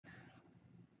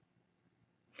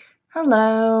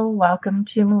Hello, welcome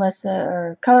to Melissa,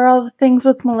 or Color All the Things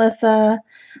with Melissa.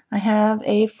 I have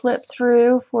a flip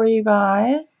through for you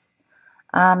guys.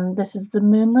 This is the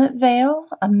Moonlit Vale,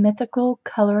 a mythical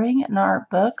coloring and art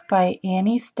book by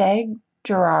Annie Stegg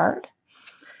Gerard.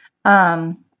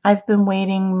 I've been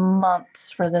waiting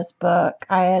months for this book.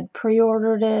 I had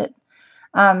pre-ordered it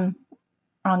on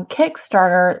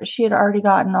Kickstarter. She had already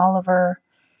gotten all of her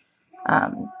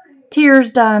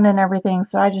tiers done and everything,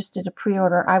 so I just did a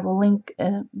pre-order. I will link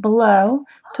below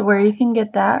to where you can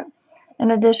get that.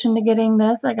 In addition to getting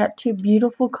this, I got two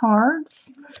beautiful cards.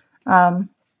 One,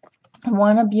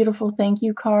 a beautiful thank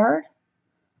you card.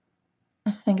 I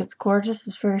just think it's gorgeous.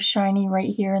 It's very shiny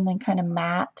right here and then kind of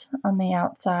matte on the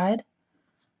outside.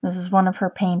 This is one of her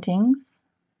paintings.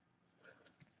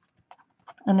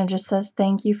 And it just says,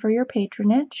 "Thank you for your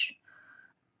patronage.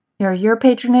 Your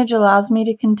patronage allows me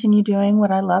to continue doing what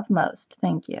I love most.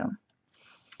 Thank you."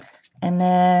 And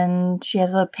then she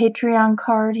has a Patreon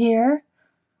card here.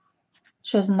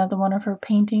 Shows another one of her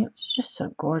paintings. It's just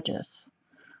so gorgeous.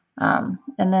 And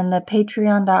then the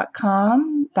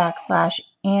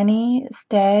patreon.com/Annie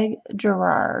Stegg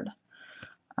Gerard.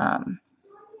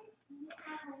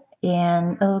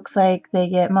 And it looks like they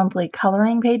get monthly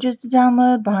coloring pages to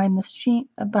download, behind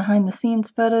the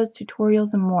scenes photos,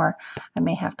 tutorials, and more. I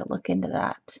may have to look into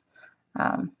that.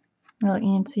 You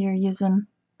can see her using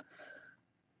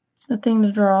the thing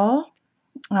to draw.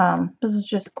 This is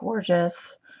just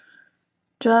gorgeous.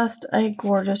 Just a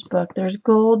gorgeous book. There's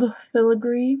gold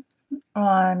filigree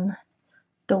on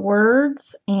the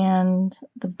words and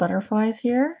the butterflies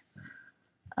here.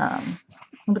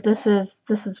 But this is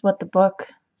what the book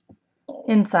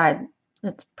inside.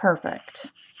 It's perfect.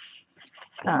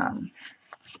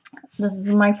 This is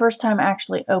my first time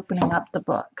actually opening up the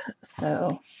book.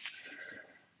 So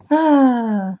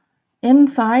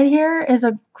inside here is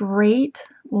a great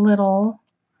little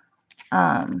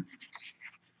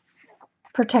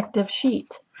protective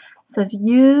sheet. It says,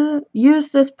 "You use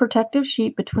this protective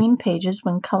sheet between pages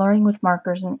when coloring with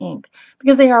markers and ink,"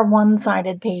 because they are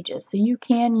one-sided pages, so you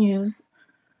can use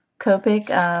Copic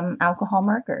alcohol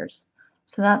markers.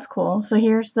 So that's cool. So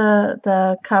here's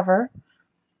the cover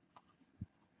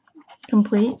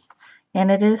complete,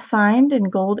 and it is signed in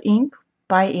gold ink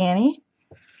by Annie.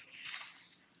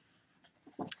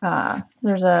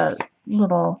 There's a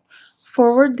little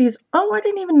forward. I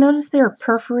didn't even notice they are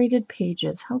perforated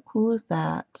pages. How cool is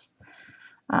that?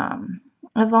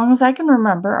 As long as I can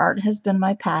remember, art has been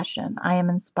my passion. I am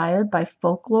inspired by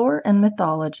folklore and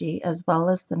mythology, as well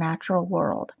as the natural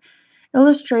world.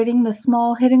 Illustrating the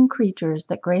small hidden creatures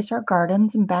that grace our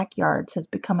gardens and backyards has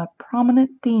become a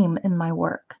prominent theme in my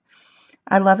work.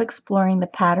 I love exploring the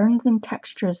patterns and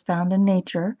textures found in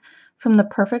nature, from the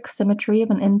perfect symmetry of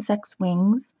an insect's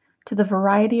wings to the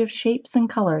variety of shapes and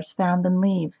colors found in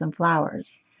leaves and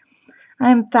flowers.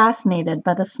 I am fascinated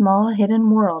by the small hidden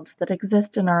worlds that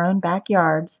exist in our own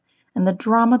backyards and the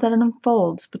drama that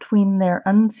unfolds between their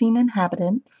unseen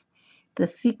inhabitants, the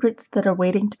secrets that are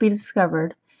waiting to be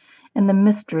discovered, and the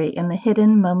mystery in the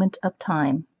hidden moment of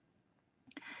time.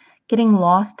 Getting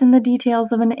lost in the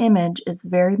details of an image is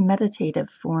very meditative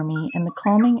for me, and the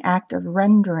calming act of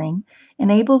rendering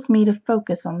enables me to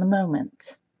focus on the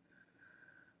moment.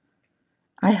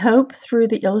 I hope through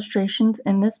the illustrations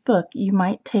in this book you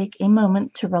might take a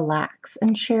moment to relax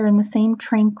and share in the same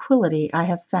tranquility I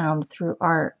have found through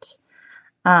art.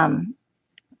 You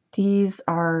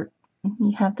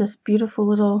have this beautiful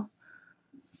little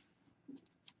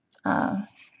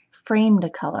frame to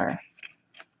color.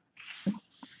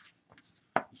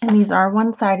 And these are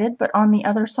one-sided, but on the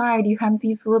other side you have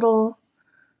these little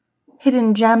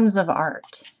hidden gems of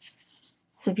art.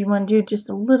 So if you want to do just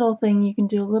a little thing, you can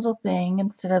do a little thing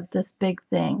instead of this big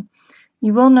thing.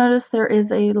 You will notice there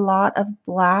is a lot of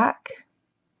black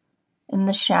in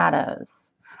the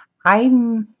shadows.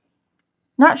 I'm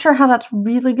not sure how that's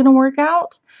really going to work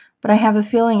out, but I have a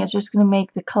feeling it's just going to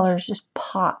make the colors just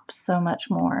pop so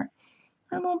much more.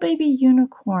 A little baby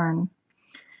unicorn.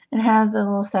 It has a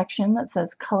little section that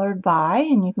says colored by,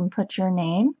 and you can put your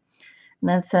name. And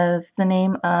then it says the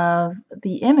name of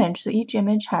the image. So each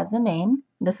image has a name.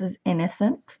 This is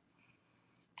Innocent.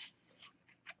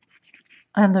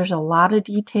 And there's a lot of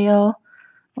detail,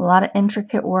 a lot of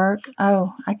intricate work.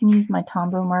 Oh, I can use my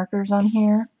Tombow markers on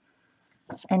here.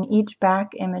 And each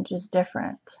back image is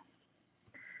different.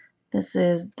 This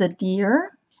is the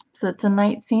deer. So it's a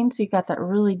night scene, so you got that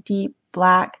really deep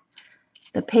black.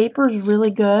 The paper is really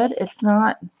good. It's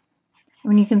not,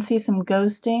 when you can see some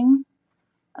ghosting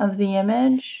of the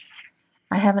image.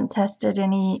 I haven't tested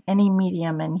any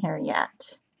medium in here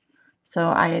yet. So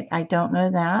I don't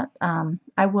know that.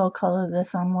 I will color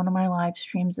this on one of my live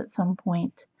streams at some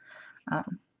point, so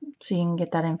you can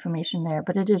get that information there.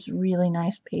 But it is really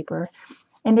nice paper,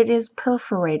 and it is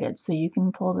perforated, so you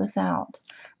can pull this out.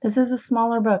 This is a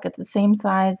smaller book. It's the same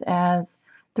size as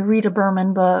the Rita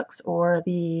Berman books or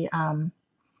the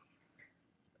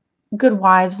Good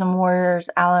Wives and Warriors,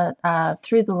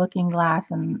 Through the Looking Glass,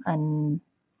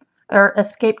 or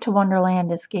Escape to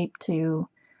Wonderland, Escape to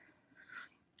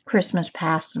Christmas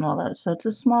Past, and all those. So it's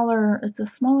a smaller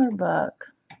book.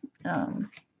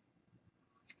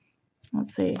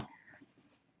 Let's see.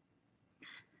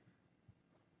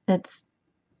 It's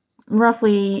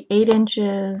roughly 8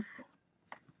 inches,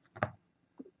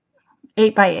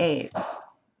 8 by 8.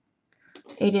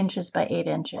 8 inches by 8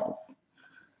 inches.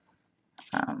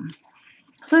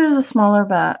 So there's a smaller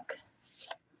book.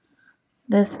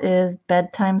 This is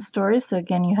bedtime stories. So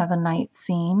again, you have a night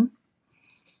scene.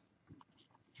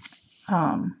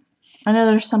 I know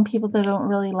there's some people that don't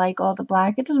really like all the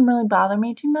black. It doesn't really bother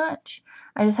me too much.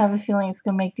 I just have a feeling it's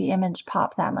going to make the image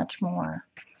pop that much more.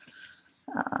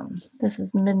 This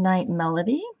is Midnight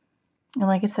Melody. And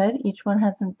like I said, each one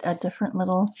has a different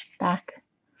little back.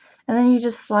 And then you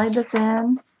just slide this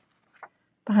in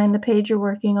behind the page you're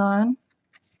working on.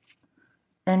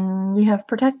 And you have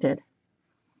Protected,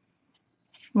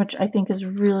 which I think is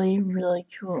really, really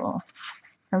cool.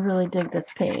 I really dig this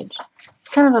page. It's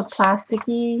kind of a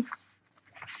plasticky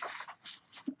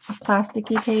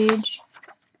page.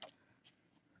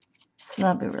 So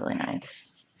that'll be really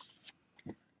nice.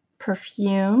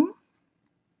 Perfume.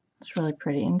 It's really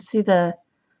pretty. And see the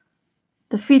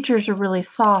features are really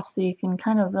soft, so you can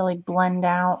kind of really blend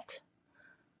out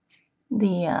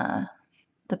the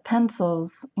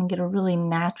pencils and get a really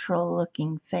natural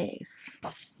looking face.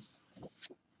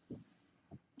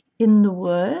 In the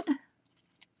Wood.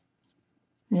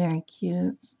 Very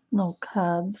cute. Little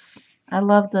cubs. I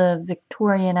love the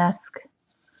Victorian-esque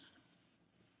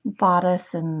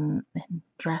bodice and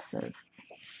dresses.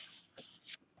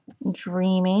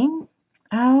 Dreaming.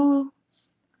 Oh,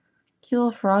 cute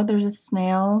little frog. There's a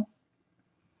snail.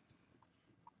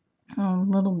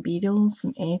 Little beetles,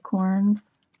 some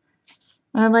acorns.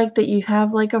 I like that you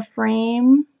have like a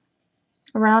frame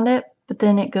around it, but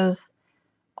then it goes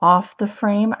off the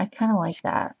frame. I kind of like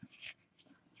that.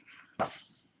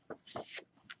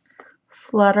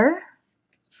 Flutter.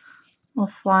 Little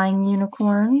flying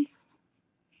unicorns.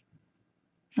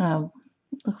 Oh,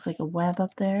 looks like a web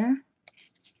up there.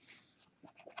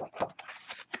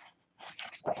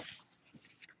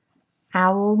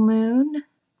 Owl Moon.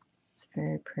 It's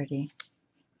very pretty.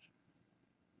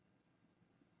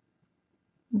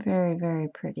 Very, very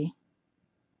pretty.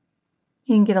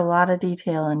 You can get a lot of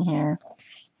detail in here.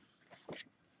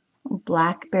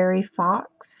 Blackberry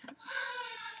Fox.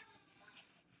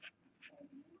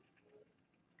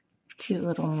 Cute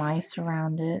little mice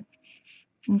around it.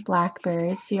 And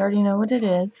blackberries. So you already know what it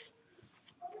is.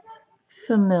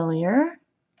 Familiar.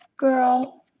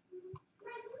 Girl.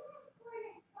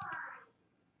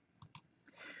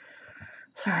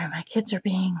 Sorry, my kids are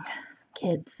being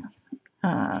kids.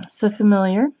 So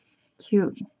Familiar.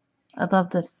 Cute. I love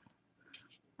this.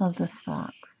 Love this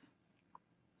fox.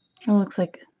 It looks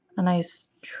like a nice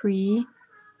tree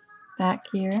back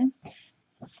here.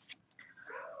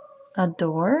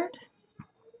 Adored.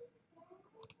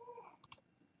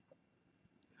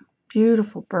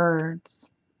 Beautiful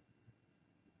birds.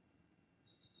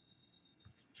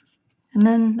 And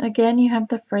then again you have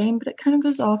the frame, but it kind of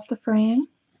goes off the frame.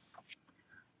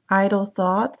 Idle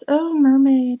Thoughts. Oh,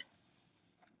 mermaid.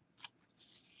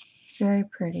 Very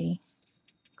pretty.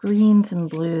 Greens and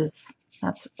blues.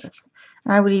 That's what this.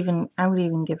 And I would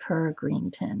even give her a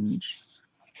green tinge.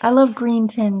 I love green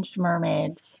tinged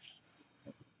mermaids.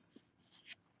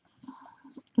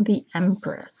 The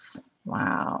Empress.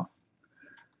 Wow.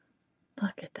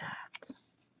 Look at that.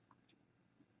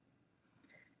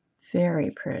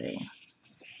 Very pretty.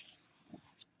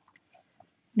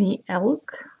 The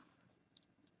Elk.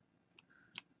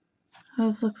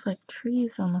 Those looks like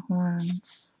trees on the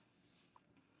horns.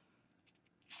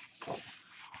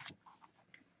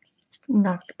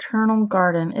 Nocturnal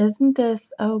Garden. Isn't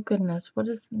this, oh goodness, what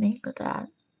is the name of that?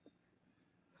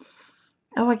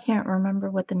 Oh, I can't remember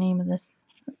what the name of this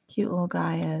cute little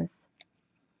guy is.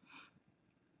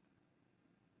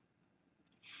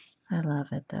 I love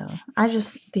it though.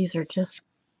 These are just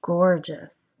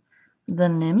gorgeous. The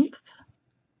Nymph.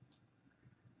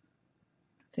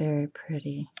 Very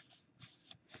pretty.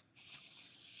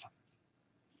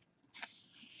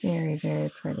 Very,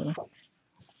 very pretty.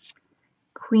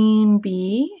 Queen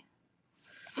Bee.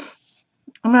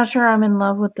 I'm not sure I'm in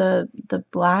love with the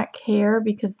black hair,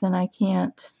 because then I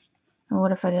can't.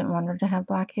 What if I didn't want her to have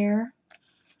black hair?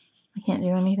 I can't do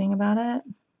anything about it.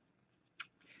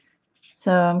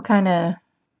 So I'm kind of.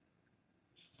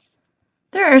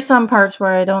 There are some parts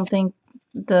where I don't think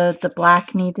the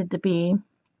black needed to be.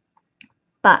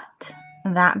 But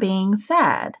that being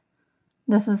said,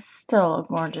 this is still a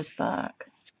gorgeous book.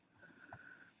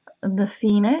 The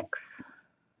Phoenix.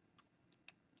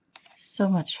 So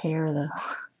much hair, though.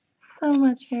 So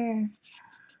much hair.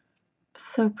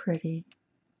 So pretty.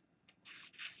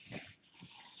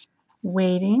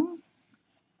 Waiting.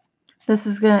 This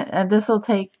is gonna. This will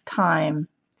take time.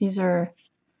 These are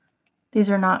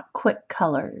not quick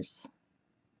colors.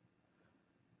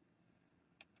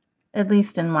 At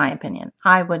least in my opinion.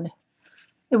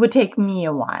 It would take me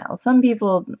a while. Some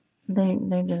people, they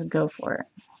just go for it.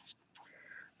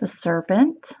 The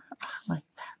Serpent. Oh, I like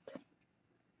that.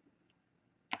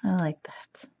 I like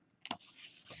that.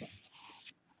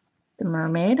 The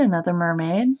Mermaid. Another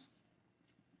mermaid.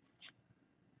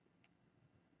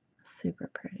 Super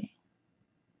pretty.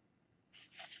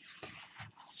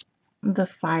 The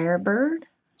Firebird,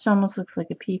 which almost looks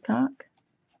like a peacock.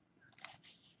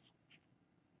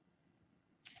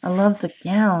 I love the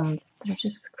gowns. They're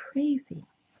just crazy.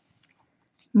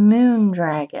 Moon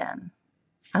Dragon.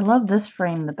 I love this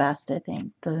frame the best, I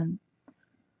think.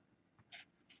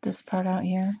 This part out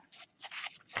here.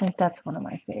 I think that's one of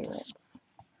my favorites.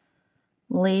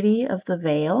 Lady of the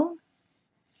Vale.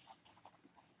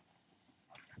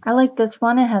 I like this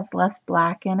one. It has less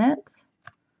black in it.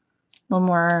 A little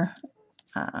more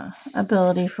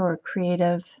ability for a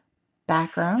creative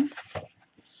background.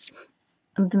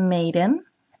 The Maiden.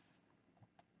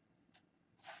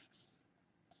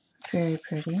 Very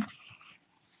pretty.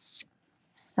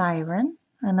 Siren.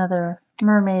 Another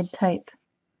mermaid type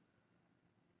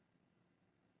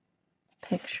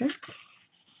picture.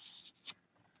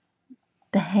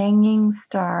 The Hanging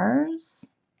Stars.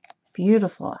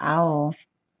 Beautiful owl.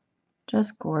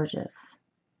 Just gorgeous.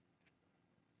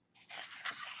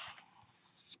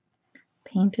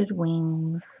 Painted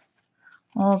wings.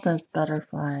 All those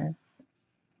butterflies.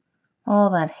 All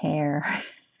that hair.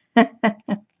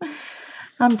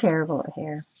 I'm terrible at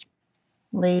hair.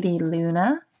 Lady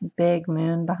Luna. Big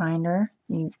moon behind her.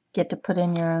 You get to put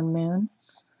in your own moon.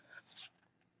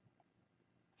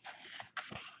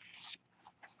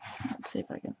 Let's see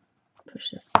if I can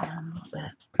push this down a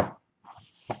little bit.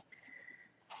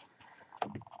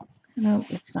 Nope,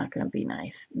 it's not going to be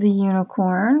nice. The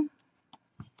Unicorn.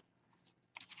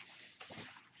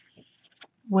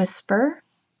 Whisper.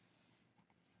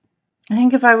 I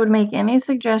think if I would make any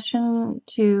suggestion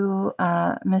to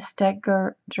Miss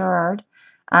Stegg Gerard,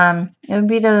 it would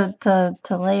be to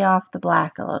lay off the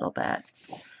black a little bit.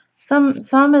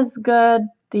 Some is good.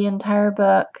 The entire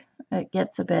book, it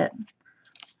gets a bit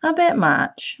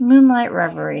much. Moonlight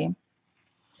Reverie.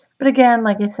 But again,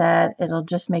 like I said, it'll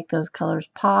just make those colors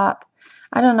pop.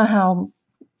 I don't know how.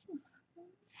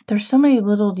 There's so many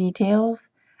little details.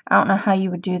 I don't know how you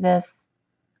would do this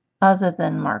other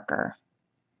than marker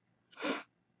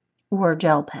or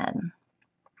gel pen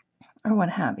or what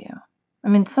have you. I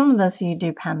mean, some of this you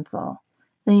do pencil.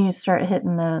 Then you start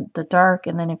hitting the dark,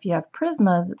 and then if you have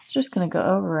Prismas, it's just going to go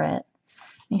over it.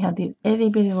 You have these itty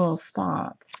bitty little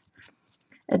spots.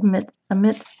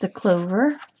 Amidst the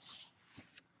clover.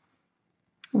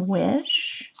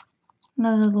 Wish.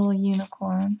 Another little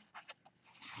unicorn.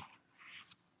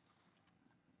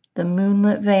 The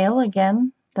Moonlit Vale,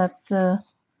 again, that's the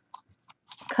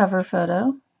cover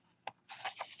photo.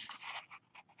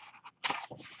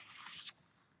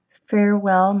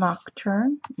 Farewell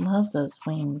Nocturne. Love those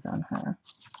wings on her.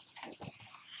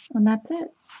 And that's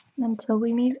it. Until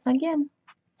we meet again.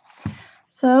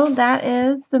 So that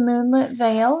is The Moonlit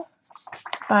Vale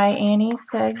by Annie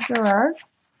Stegg Gerard.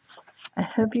 I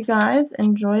hope you guys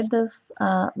enjoyed this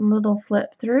little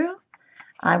flip through.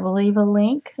 I will leave a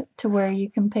link to where you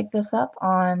can pick this up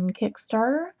on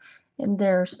Kickstarter, and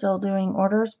they're still doing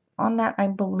orders on that, I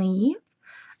believe.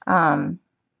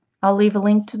 I'll leave a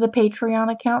link to the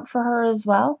Patreon account for her as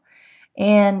well.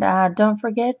 And don't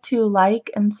forget to like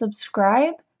and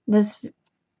subscribe this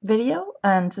video,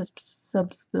 and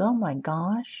oh my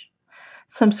gosh,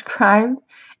 subscribe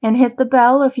and hit the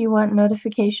bell if you want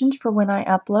notifications for when I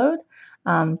upload.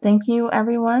 Thank you,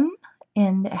 everyone,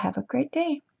 and have a great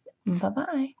day.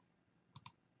 Bye-bye.